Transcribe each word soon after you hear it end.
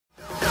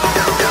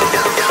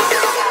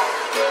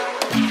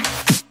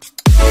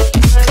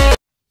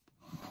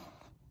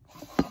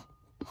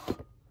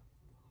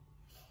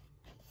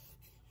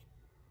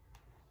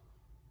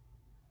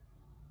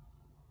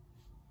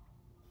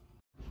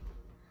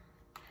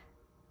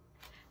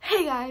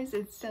Hey guys,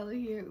 it's Stella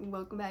here and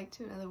welcome back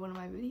to another one of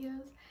my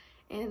videos.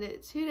 And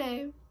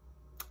today,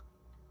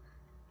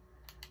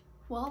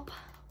 well,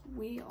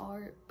 we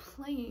are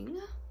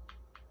playing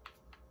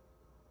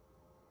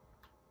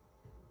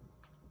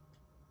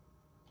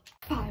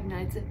Five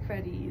Nights at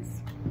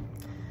Freddy's.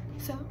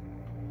 So,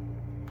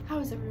 how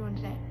is everyone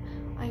today?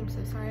 I am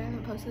so sorry I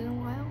haven't posted in a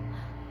while.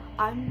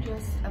 I'm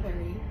just a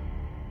very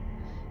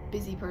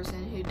busy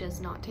person who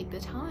does not take the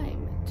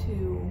time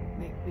to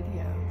make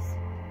videos.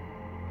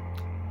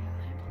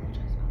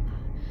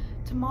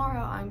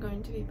 Tomorrow I'm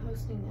going to be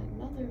posting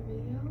another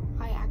video.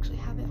 I actually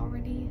have it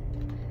already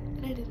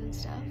edited and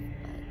stuff,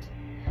 but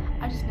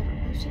I just never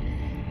posted it.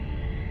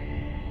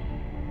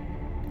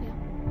 Yeah.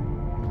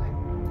 Okay.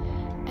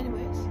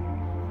 Anyways.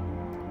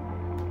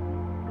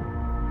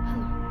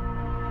 Hello.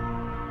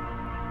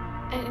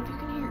 And if you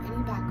can hear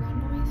any background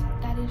noise,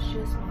 that is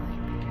just my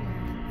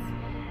parents'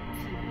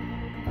 TV.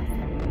 That's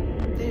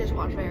them. They just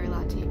watch very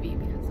loud TV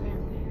because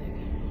apparently they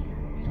can't hear.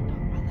 We don't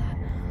talk about that.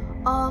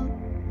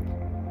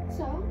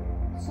 So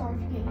sorry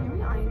if you can't hear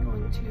me. I am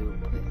going to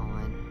put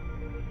on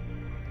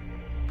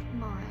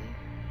my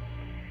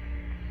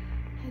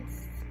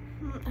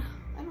headset.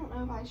 I don't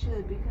know if I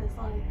should because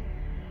like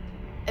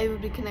it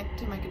would be connected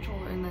to my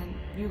controller and then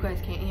you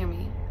guys can't hear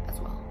me as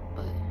well,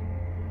 but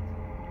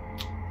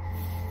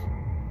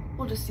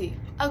we'll just see.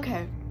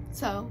 Okay,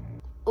 so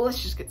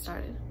let's just get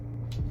started.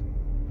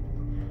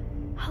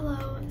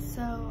 Hello,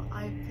 so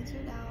I've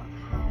figured out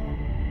how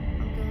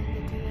I'm going to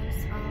do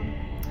this.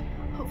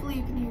 Hopefully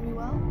you can hear me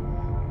well.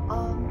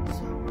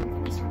 So we're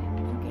gonna start a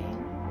new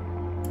game.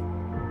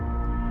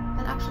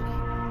 And actually,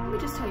 let me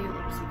just tell you a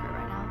little secret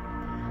right now.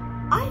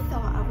 I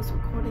thought I was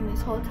recording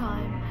this whole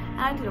time,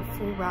 and I did a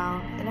full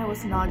round, and I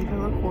was not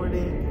even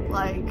recording.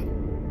 Like,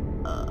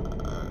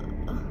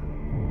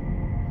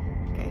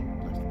 okay,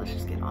 let's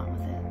just get on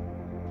with it.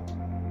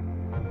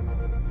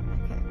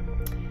 Okay.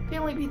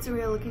 Family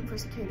Pizzeria looking for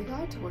security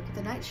guard to work at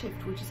the night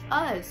shift, which is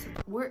us.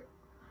 We're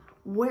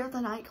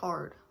the night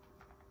guard.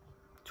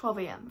 12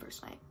 a.m.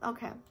 first night.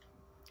 Okay.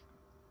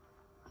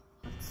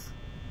 Let's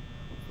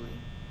hopefully.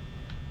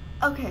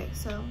 Okay,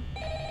 so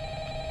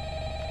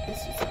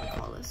this is what we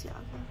call this.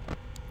 Yeah.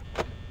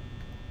 Okay.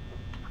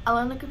 I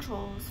learned the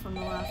controls from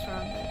the last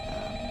round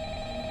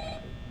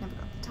that never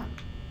got the time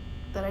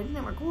that I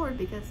didn't record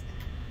because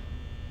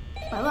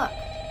it's my luck.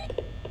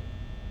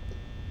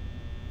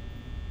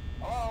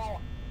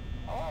 Hello.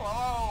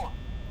 Hello.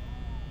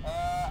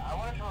 I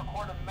wanted to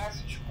record a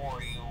message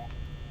for you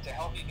to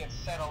help you get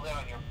settled in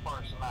on your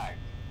first night.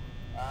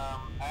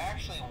 I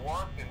actually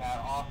worked in that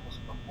office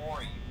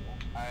before you.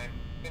 I'm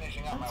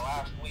finishing up my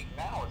last week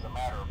now, as a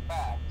matter of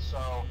fact,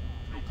 so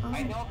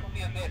I know it can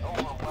be a bit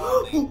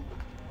overwhelming,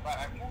 but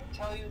I'm here to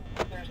tell you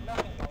that there's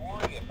nothing to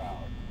worry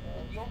about.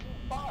 You'll do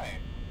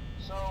fine.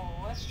 So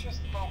let's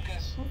just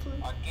focus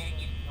on getting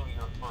you through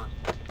your first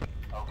week,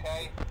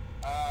 okay?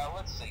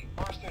 Let's see.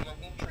 First, there's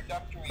an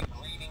introductory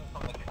greeting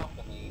from the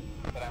company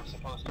that I'm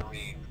supposed to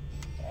read.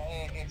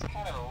 It's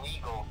kind of a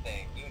legal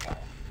thing, you know.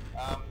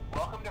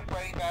 Welcome to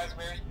Freddy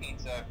Fazbear's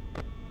Pizza,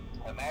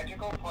 a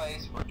magical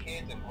place for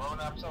kids and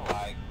grown-ups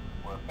alike,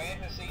 where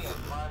fantasy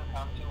and fun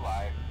come to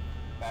life.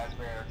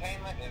 Fazbear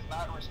Entertainment is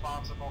not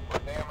responsible for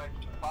damage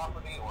to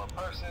property or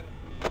person.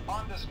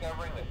 Upon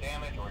discovering that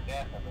damage or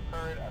death have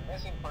occurred, a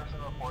missing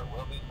person report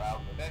will be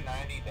filed within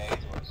 90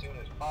 days or as soon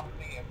as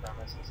property and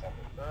premises have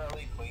been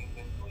thoroughly cleaned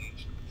and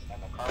bleached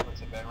and the carpets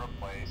have been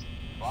replaced.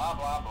 Blah,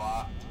 blah,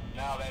 blah.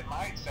 Now, that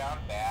might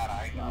sound bad,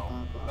 I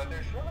know, but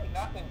there's really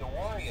nothing to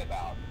worry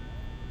about.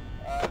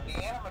 The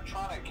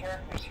animatronic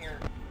characters here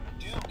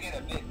do get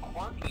a bit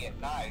quirky at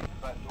night,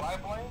 but do I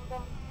blame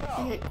them?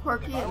 No. They get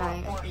quirky at night.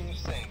 If I were forced to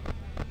sing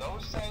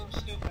those same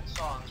stupid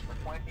songs for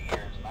 20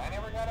 years and I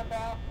never got a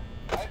bath,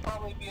 I'd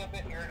probably be a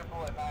bit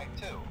irritable at night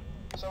too.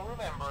 So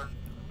remember,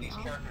 these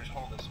characters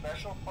hold a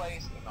special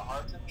place in the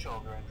hearts of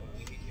children and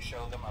we need to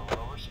show them a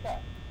little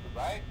respect,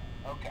 right?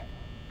 Okay.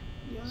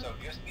 Yeah. So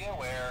just be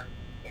aware,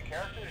 the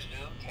characters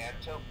do tend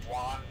to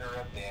wander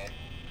a bit.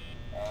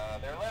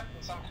 They're left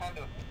in some kind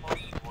of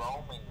free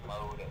roaming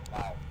mode at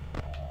night.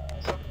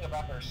 Something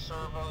about their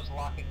servos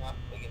locking up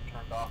if they get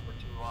turned off for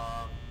too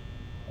long.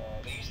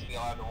 They used to be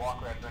allowed to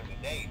walk around during the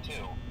day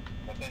too,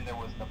 but then there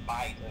was the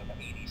bite of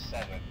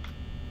 87.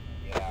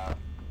 Yeah.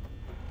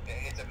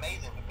 It's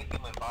amazing that the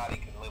human body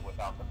can live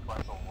without the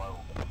frontal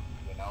lobe,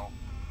 you know?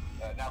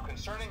 Now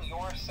concerning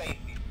your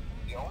safety,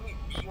 the only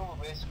real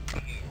risk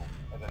to you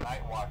as a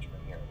night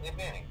watchman here, if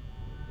any,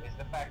 is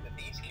the fact that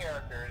these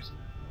characters,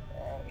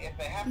 if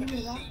they happen to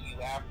see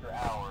you after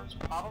hours,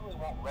 probably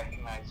won't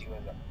recognize you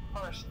as a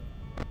person.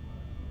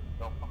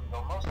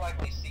 They'll most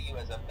likely see you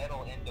as a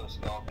metal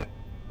endoskeleton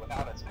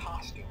without its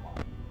costume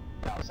on.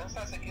 Now, since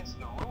that's against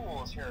the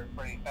rules here at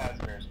Freddy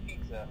Fazbear's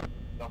Pizza,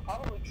 they'll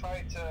probably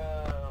try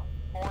to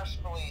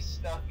forcefully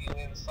stuff you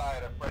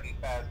inside a Freddy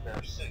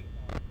Fazbear suit.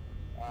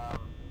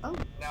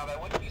 Now,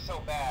 that wouldn't be so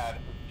bad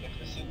if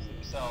the suits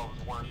themselves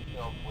weren't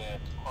filled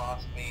with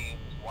cross beams,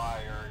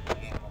 wires, and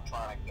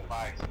animatronic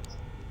devices,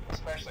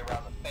 especially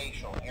around the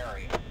facial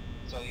area.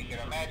 So you can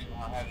imagine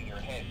how having your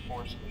head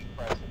forcibly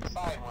pressed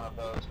inside one of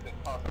those could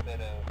cause a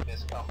bit of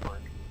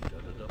discomfort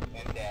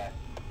and death.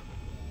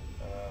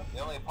 The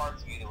only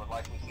parts of you that would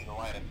likely see the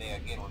light of day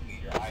again would be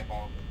your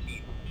eyeballs and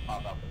teeth that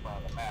pop out the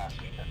front of the mask.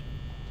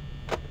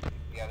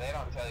 Yeah, they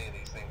don't tell you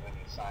these things when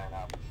you sign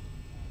up.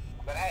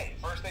 But hey,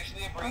 First Station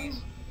of the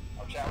Breeze.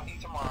 I'll chat with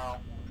you tomorrow.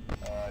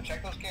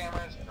 Check those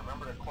cameras and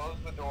remember to close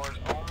the doors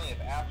only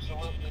if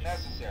absolutely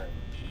necessary.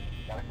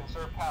 Gotta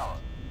conserve power.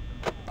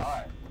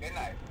 Alright, good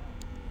night.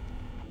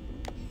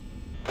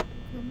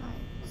 Good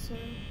night, sir.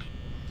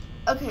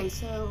 Okay,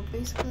 so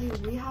basically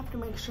we have to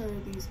make sure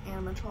these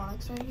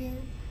animatronics right here,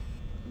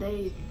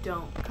 they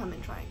don't come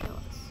and try and kill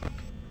us.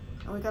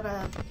 And we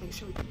gotta make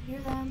sure we can hear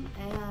them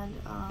and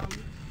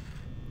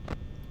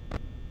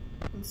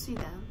see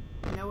them.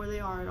 We know where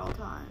they are at all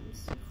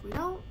times. If we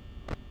don't...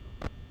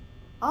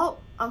 Oh,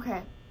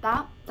 okay.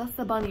 That's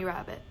the bunny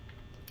rabbit.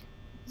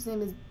 His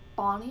name is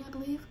Bonnie, I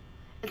believe.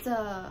 It's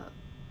a...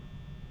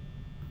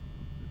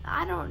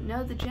 I don't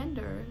know the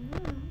gender.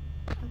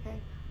 Okay.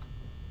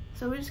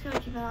 So we just gotta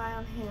keep an eye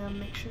on him,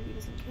 make sure he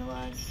doesn't kill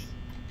us.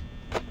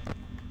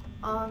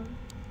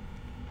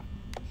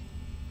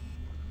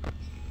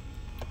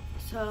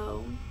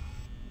 So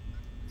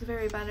it's a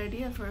very bad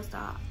idea for us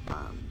to,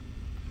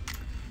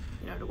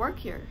 you know, to work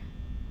here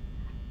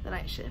the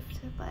night shift.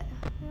 But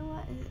you know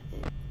what?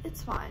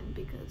 It's fine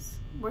because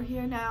we're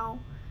here now.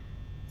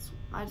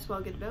 Might as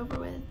well get it over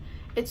with.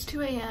 It's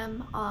 2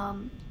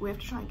 a.m. We have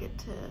to try and get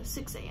to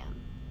 6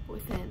 a.m.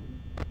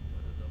 within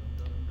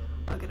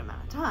a good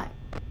amount of time.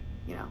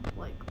 You know,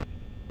 like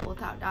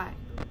without dying.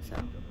 So.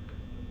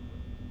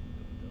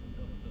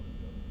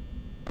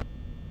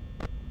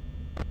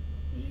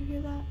 Did you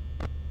hear that?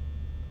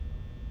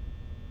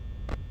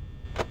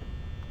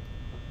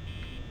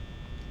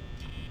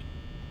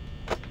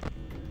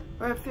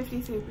 We're at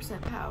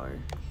 53% power.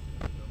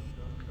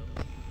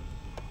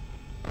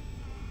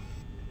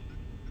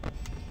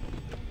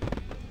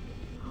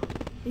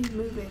 He's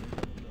moving.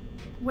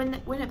 When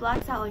it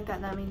blacks out like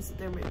that means that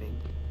they're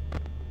moving.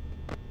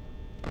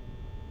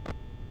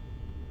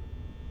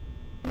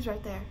 He's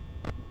right there.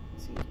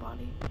 See his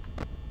body.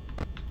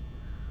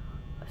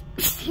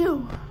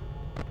 Phew!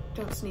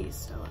 Don't sneeze,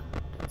 Stella.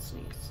 Don't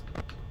sneeze.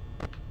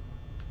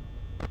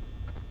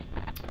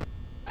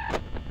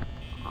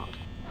 Oh.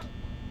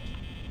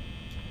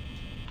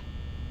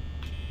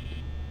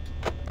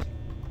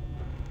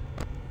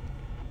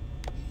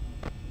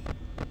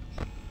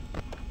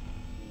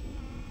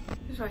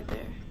 He's right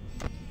there.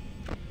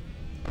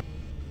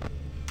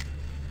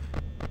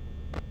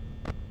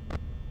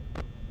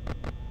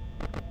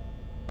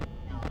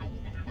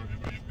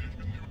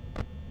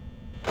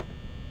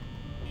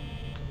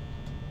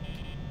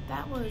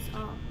 That was,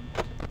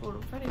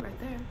 little Freddy right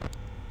there.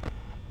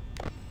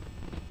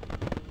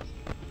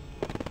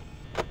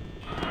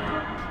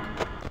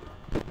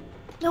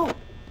 No!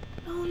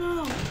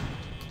 No.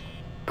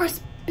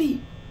 Press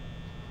B!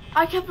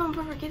 I kept on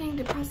forgetting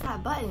to press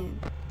that button.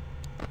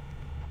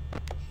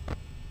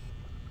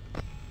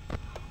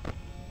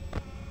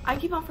 I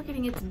keep on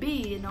forgetting it's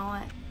B and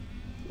not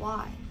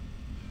Y.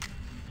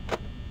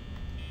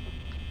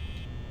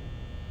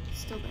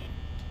 It's still there.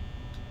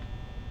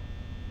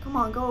 Come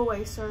on, go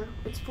away, sir.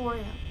 It's 4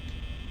 a.m.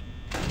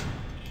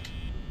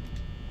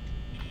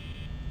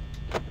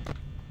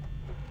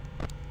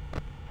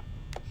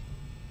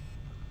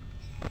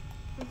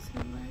 That's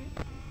him,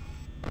 right?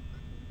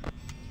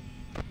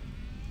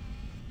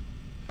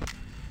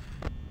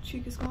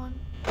 Cheek is gone.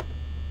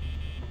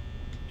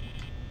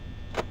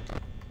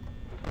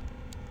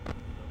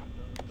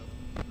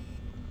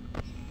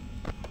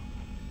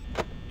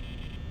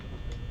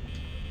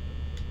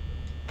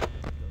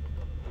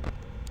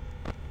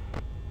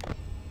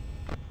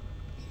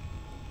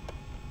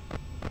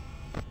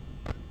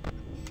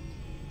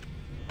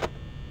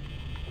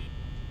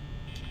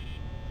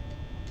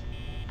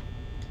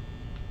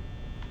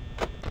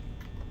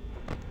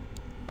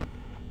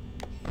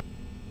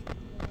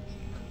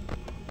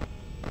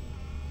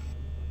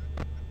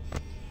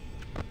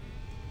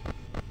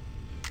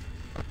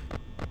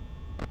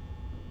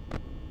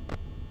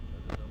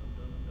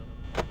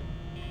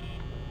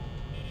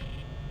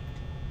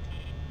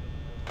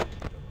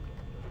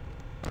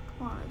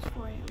 It's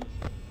 4 a.m.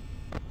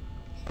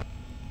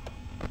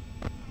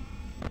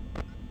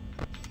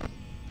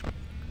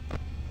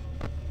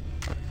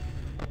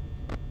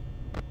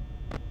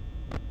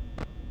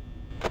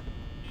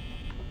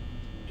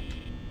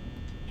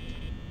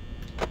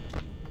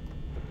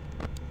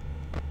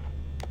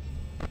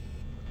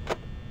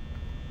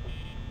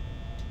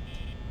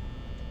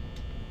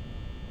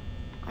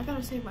 I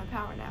gotta save my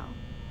power now.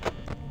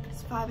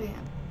 It's 5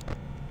 a.m.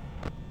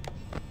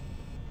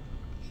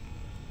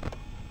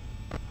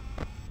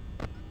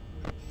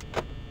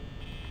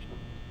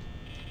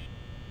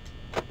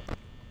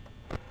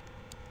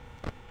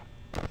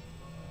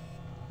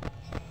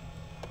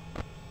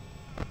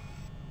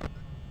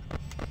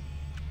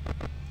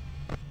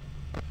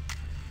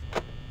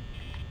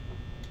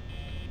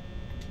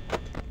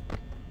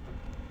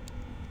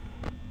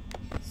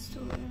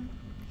 Still there.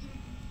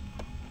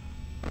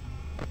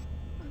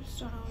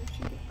 don't know where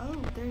Chica. Oh,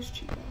 there's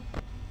Chica.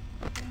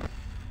 Okay.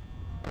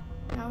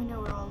 Now we know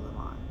where all of them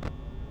are.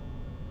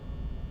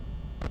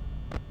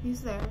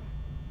 He's there.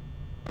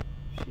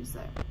 She's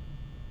there.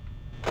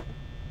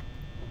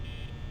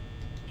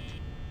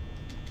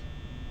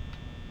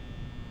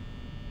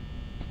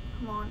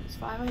 Come on, it's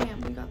 5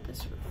 a.m. We got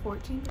this for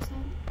 14%.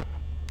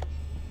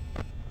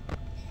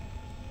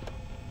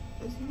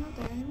 Is he not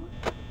there anymore?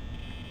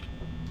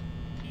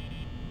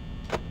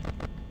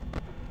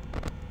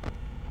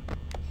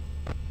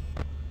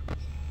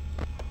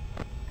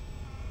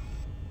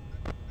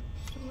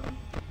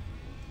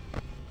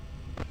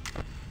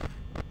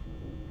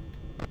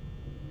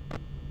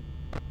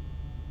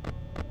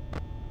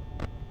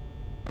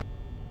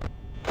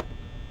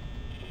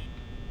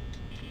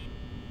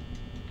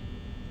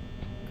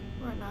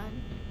 We're at 9%,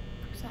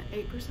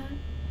 8%.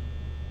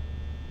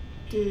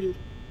 Dude.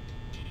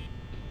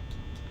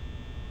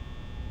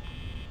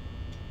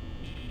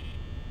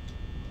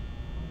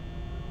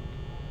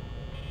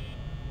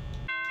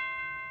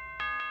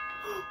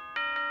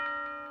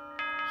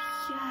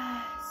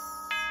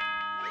 Yes.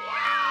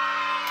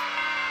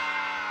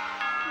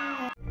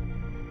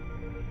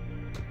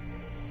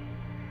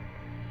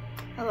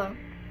 Hello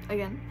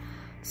again.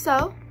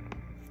 So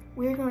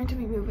we're going to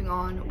be moving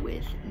on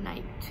with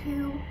night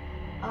 2.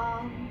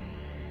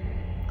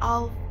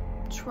 I'll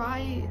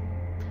try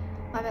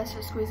my best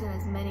to squeeze in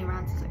as many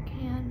rounds as I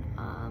can.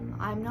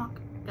 I'm not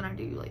gonna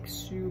do like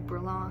super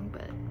long,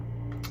 but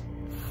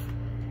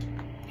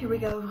here we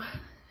go.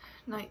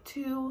 Night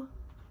 2,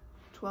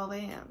 12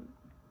 a.m.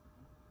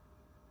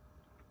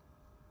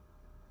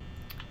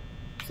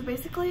 So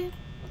basically,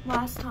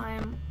 last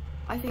time,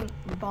 I think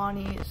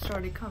Bonnie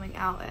started coming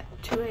out at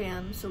 2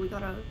 a.m. So we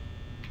gotta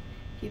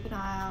keep an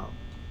eye out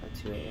at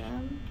 2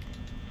 a.m.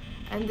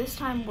 And this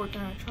time we're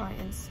gonna try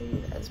and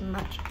save as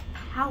much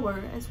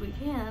power as we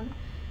can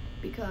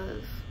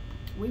because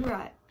we were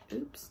at,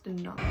 oops, did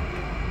not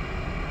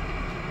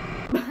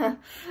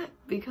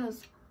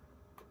because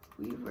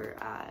we were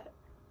at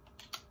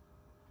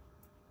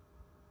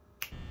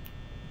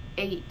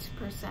 8%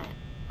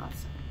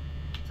 last time.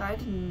 So I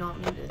did not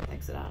mean to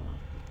exit out.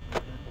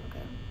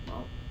 Okay,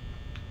 well.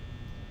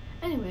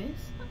 Anyways,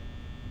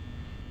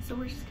 so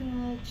we're just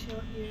gonna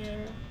chill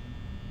here,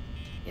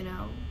 you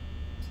know,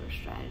 sort of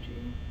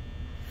strategy.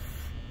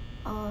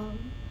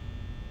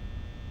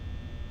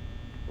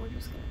 We're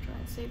just gonna try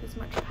and save as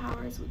much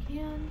power as we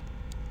can.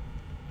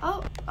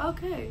 Oh,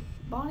 okay,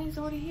 Bonnie's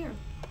already here.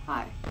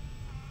 Hi.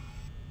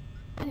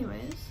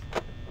 Anyways,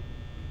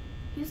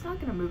 he's not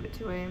gonna move at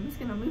 2 a.m. He's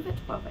gonna move at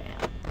 12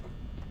 a.m.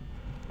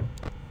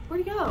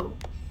 Where'd he go?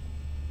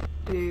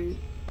 Dude.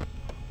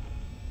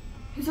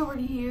 He's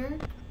already here?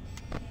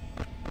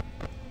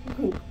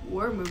 Ooh,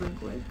 we're moving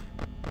quick.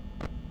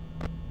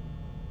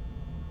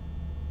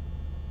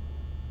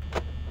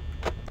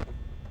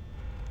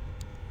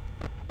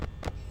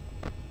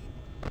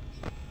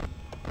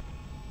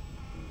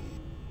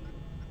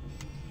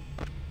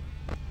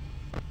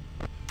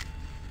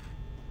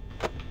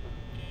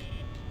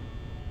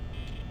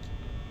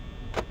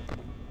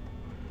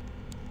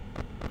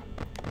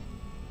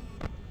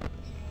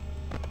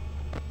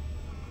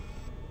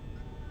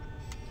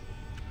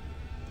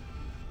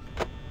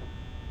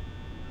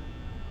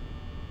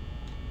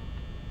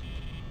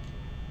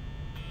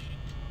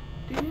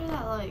 Do you hear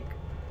that, like,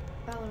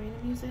 ballerina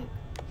music?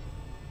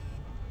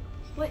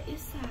 What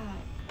is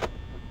that?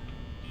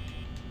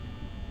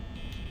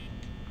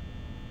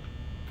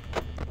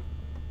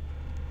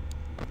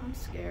 I'm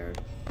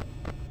scared.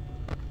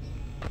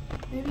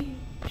 Maybe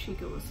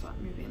Chica will stop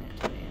moving at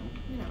 2 a.m.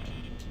 You never know.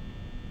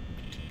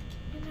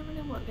 You never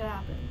know what could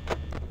happen.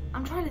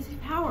 I'm trying to save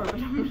power, but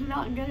I'm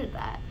not good at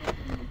that.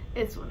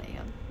 It's 1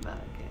 a.m., but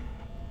okay.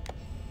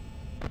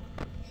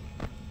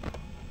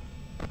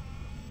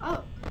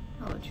 Oh,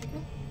 hello Chica.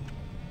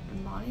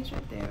 And Bonnie's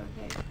right there,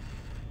 okay.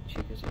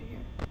 Chica's right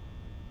here.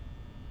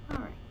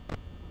 Alright.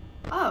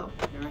 Oh,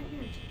 you're right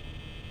here.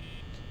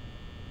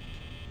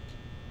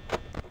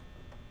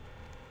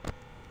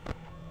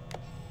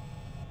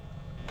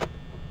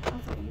 I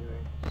thought you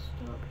were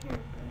still up here,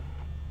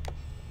 but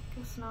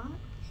guess not.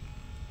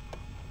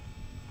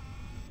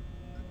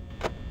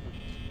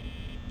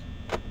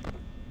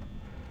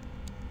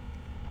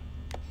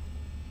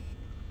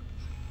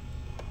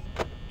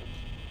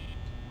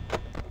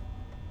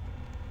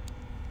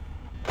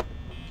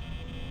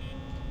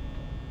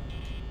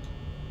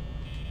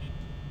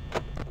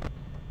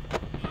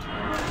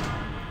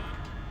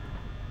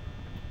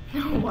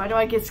 Why do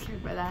I get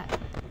scared by that?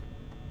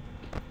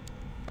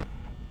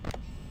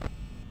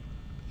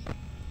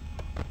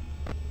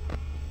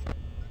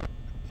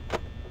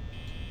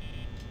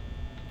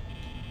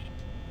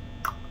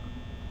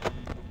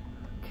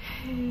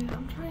 Okay,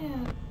 I'm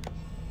trying to...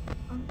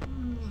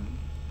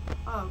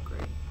 oh,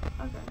 great.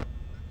 Okay.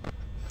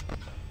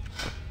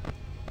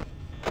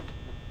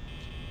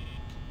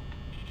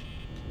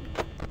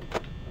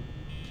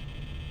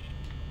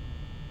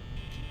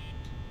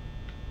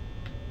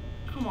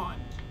 Come on.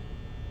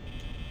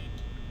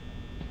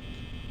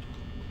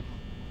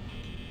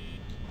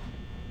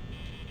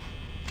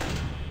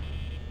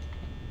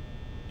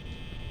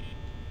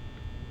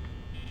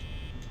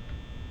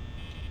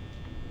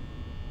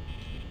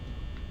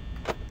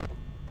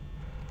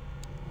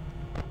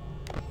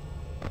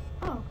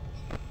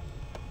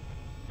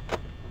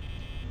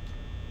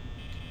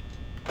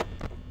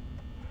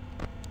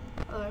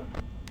 Hello.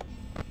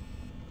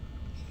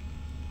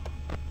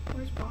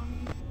 Where's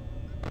Bonnie?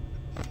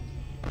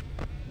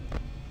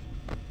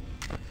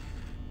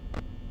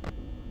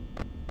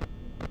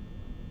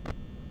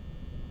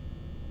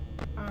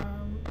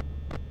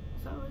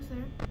 So is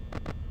there?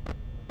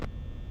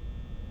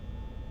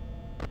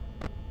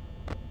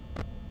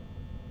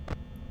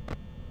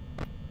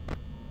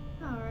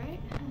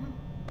 Alright.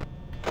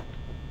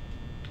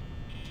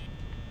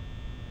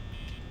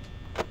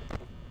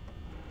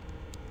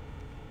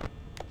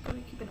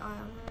 Gotta keep an eye on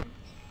her.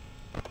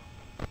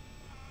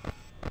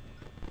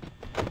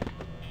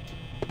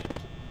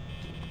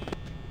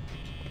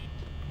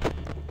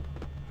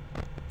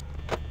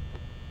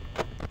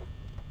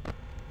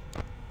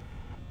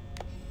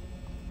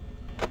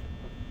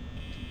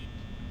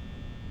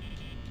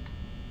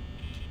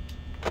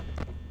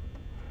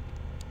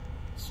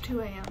 It's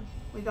 2 a.m.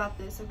 We got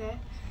this, okay?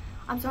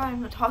 I'm sorry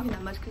I'm not talking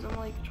that much because I'm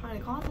like trying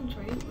to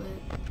concentrate, but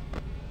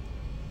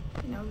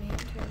you know me, I'm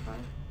terrified.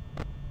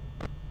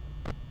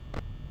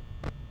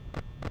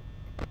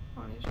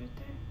 Bonnie's right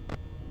there.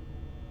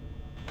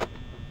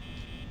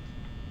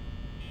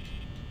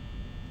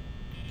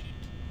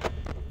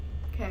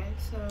 Okay,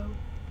 so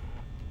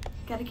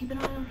gotta keep an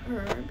eye on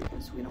her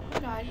because we don't want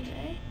to die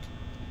today.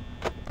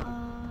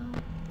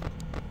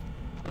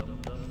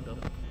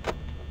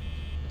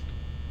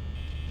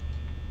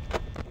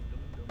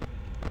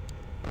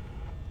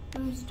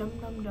 Who's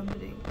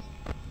dum-dum-dum-ba-ding?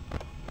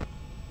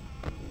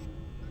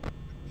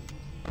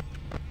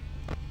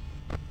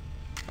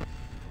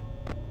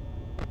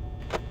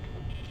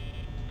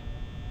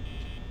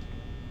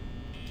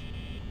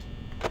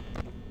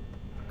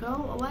 Go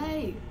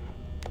away,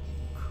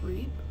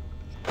 creep.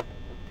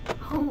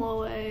 Go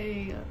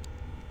away.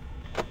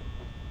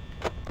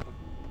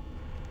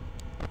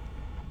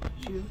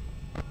 You.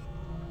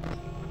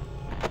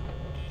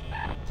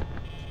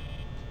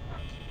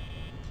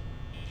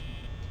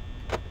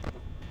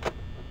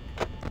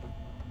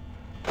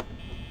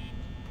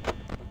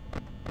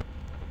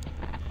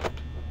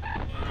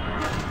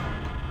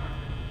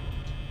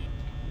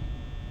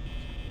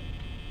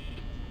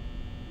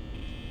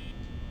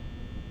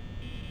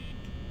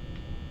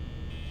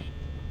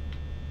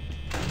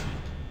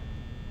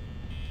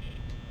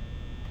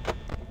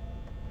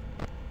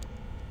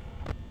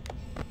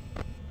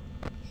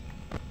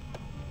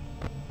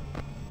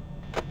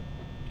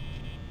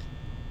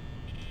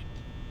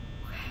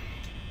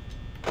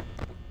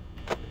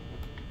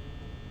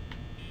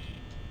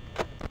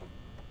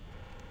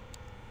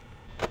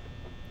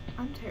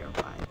 I'm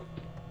terrified.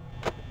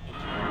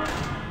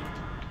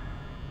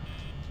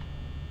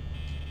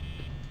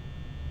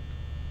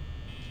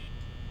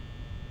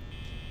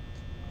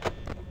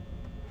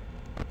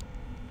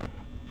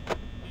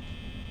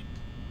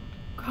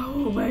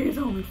 Go away, it's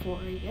only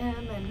 4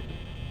 a.m. and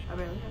I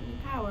barely have any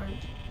power.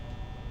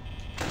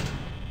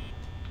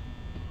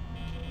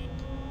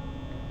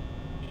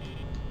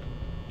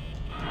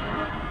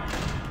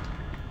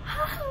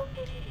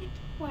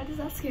 Why does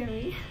that scare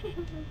me?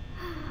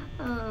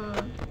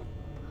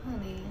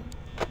 Honey,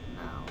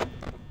 no.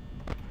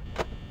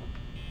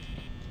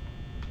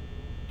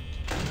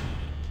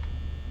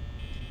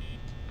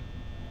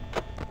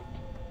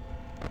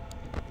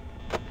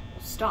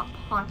 Stop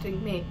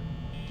haunting me.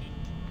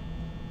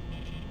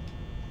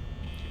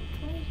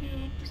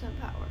 22%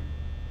 power.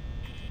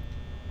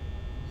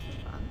 So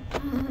fun.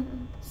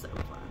 So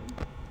fun.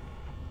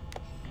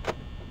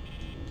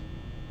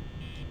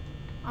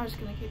 I'm just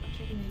gonna keep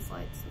checking these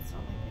lights. That's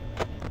all I do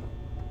right now.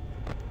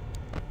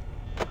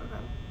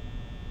 Okay.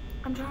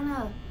 I'm trying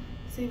to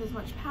save as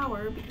much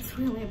power because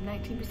we only have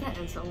 19% and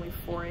it's only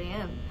 4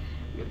 a.m.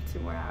 We have 2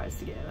 more hours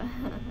to go.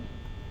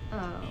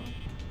 Oh.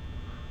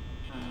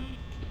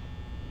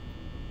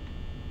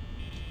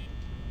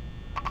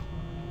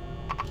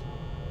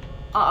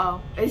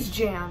 Uh-oh, it's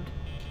jammed.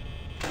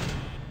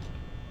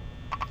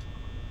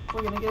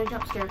 We're gonna get a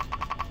jump scare.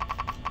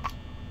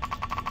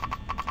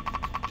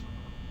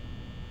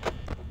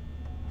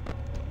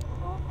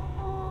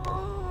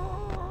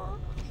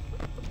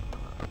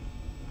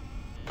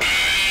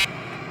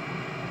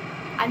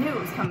 I knew it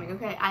was coming,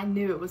 okay? I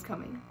knew it was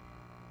coming.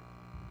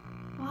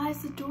 Why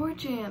is the door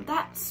jammed?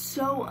 That's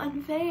so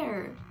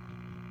unfair.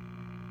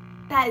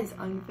 That is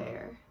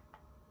unfair.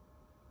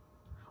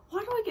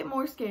 Why do I get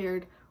more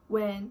scared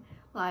when,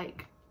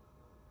 like,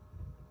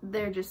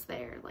 they're just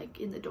there, like,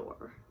 in the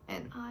door,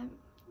 and I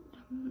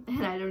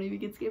don't even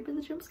get scared by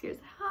the jump scares?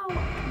 How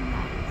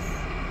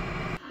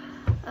nice.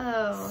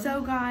 Oh.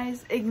 So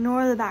guys,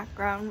 ignore the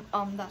background.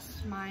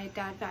 That's my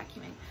dad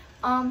vacuuming.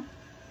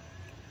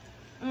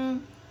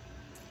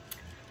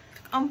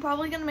 I'm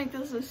probably gonna make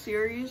this a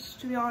series,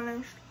 to be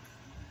honest.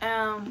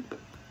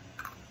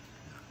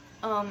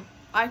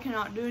 I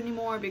cannot do any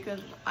more because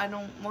I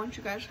don't want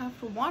you guys to have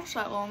to watch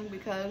that long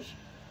because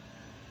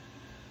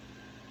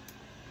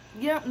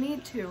you don't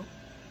need to.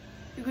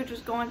 You could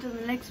just go on to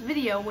the next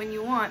video when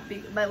you want,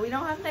 but we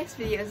don't have next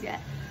videos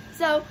yet.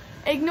 So,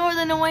 ignore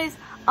the noise.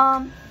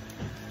 I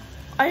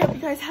hope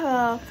you guys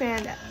have a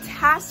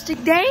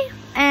fantastic day,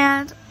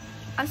 and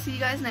I'll see you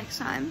guys next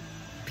time.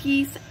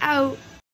 Peace out.